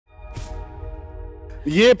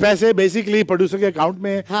ये पैसे basically producer के अकाउंट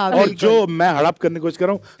में है और जो मैं हड़प करने की कोशिश कर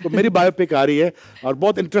रहा हूँ, तो मेरी बायोपिक आ रही है और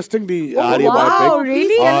बहुत इंटरेस्टिंगली आ रही है biopic.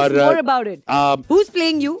 Really? Tell us more about it. Who's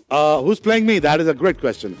playing you? Who's playing me? That is a great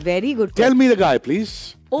question. Very good. Tell me the guy,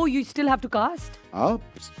 please. Oh, you still have to cast?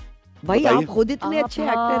 भाई आप खुद इतने अच्छे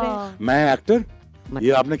actor हैं। मैं actor?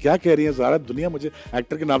 ये आपने क्या कह रही है? सारा दुनिया मुझे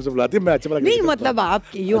एक्टर के नाम से बुलाती है, मैं अच्छा नहीं मतलब आप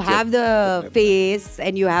you have the face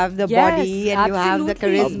and you have the body and you have the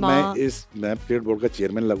charisma। मैं स्टेट बोर्ड का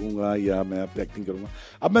चेयरमैन लगूंगा या मैं एक्टिंग करूंगा?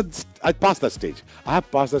 अब मैं I passed that stage. I have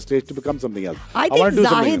passed that stage to become something else. I think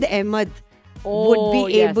Zahid Ahmed would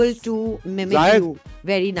be able to mimic you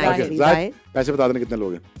very nicely. Zahid, पैसे बता देना कितने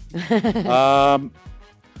लोग हैं?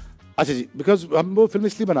 अच्छा जी, बिकॉज हम वो फिल्म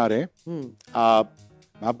इसलिए बना रहे हैं,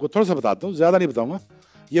 मैं आपको थोड़ा सा बताता हूँ, ज्यादा नहीं बताऊंगा।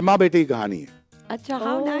 ये माँ बेटे की कहानी है। अच्छा,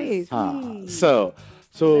 how nice. हाँ,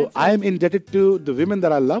 so I am indebted to the women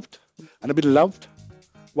that I loved and I've been loved,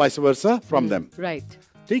 vice versa from them. Right.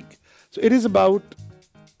 ठीक? So it is about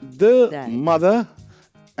the mother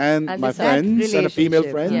and my friends and female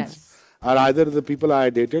friends are either the people I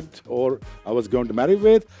dated or I was going to marry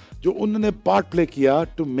with, जो उन्होंने part play किया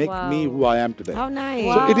to make me who I am today. How nice.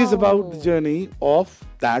 So it is about the journey of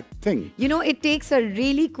that thing. You know, it takes a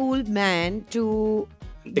really cool man to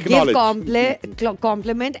give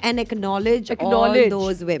compliment and acknowledge all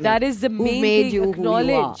those women. That is the main thing.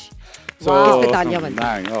 Acknowledge. So,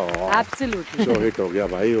 Absolutely. Show hit हो गया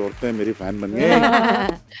भाई, औरतें मेरी fan बन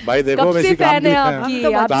गई। भाई देखो कब से फैन है आपकी?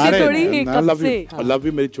 आपसे थोड़ी, कब से? लव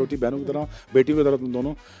यू मेरी छोटी बहनों की तरह, बेटियों की तरह तुम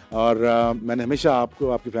दोनों। और मैंने हमेशा आपको,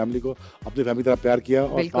 आपकी फैमिली को अपनी फैमिली की तरह प्यार किया।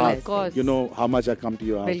 और you know how much I come to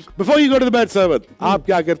your house. Before you go to the bed, Sarwat, आप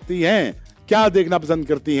क्या करती हैं? क्या देखना पसंद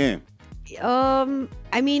करती हैं?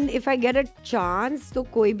 I mean, if I get a chance, तो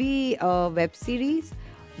कोई भी वेब सीरीज,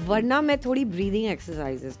 वरना मैं थोड़ी ब्रीदिंग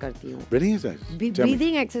एक्सरसाइजेस करती हूँ।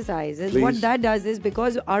 Breathing exercises, what that does is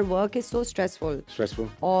because our work is so stressful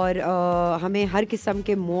और हमें हर किस्म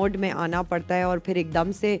के मोड में आना पड़ता है और फिर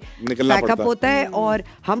एकदम से पैकअप होता है और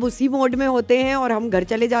हम उसी मोड में होते हैं और हम घर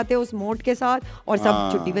चले जाते हैं उस मोड के साथ और सब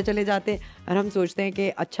छुट्टी पे चले जाते हैं और हम सोचते हैं कि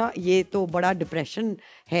अच्छा ये तो बड़ा डिप्रेशन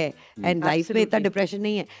है एंड लाइफ में इतना डिप्रेशन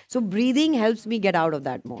नहीं है। So breathing helps me get out of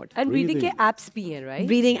that mode. And breathing के एप्स भी हैं, right?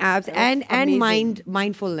 Breathing apps and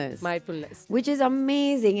mindfulness, which is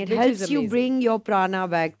amazing. It helps you bring your prana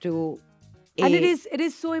back to and it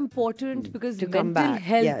is so important because mental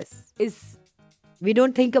health is we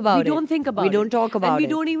don't think about we don't think about we don't talk about and we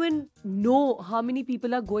don't even know how many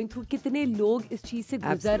people are going through, कितने लोग इस चीज से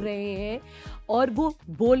गुजर रहे हैं और वो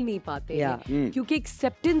बोल नहीं पाते हैं क्योंकि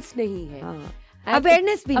एक्सेप्टेंस नहीं है।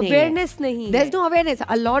 Awareness भी नहीं है। There's no awareness.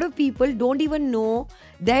 A lot of people don't even know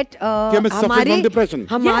that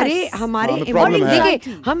हमारे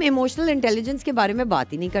हम इमोशनल इंटेलिजेंस के बारे में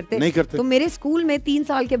बात ही नहीं करते। तो मेरे स्कूल में 3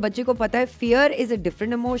 साल के बच्चे को पता है fear is a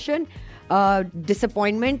different emotion,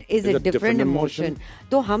 disappointment is a different emotion.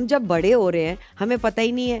 तो हम जब बड़े हो रहे हैं हमें पता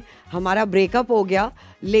ही नहीं है, हमारा ब्रेकअप हो गया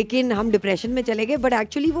लेकिन हम डिप्रेशन में चले गए, बट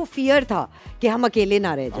एक्चुअली वो फियर था कि हम अकेले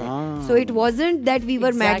ना रह जाए। So it wasn't that we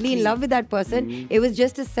were madly in love with that person, it was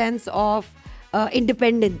just a sense of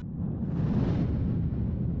independence.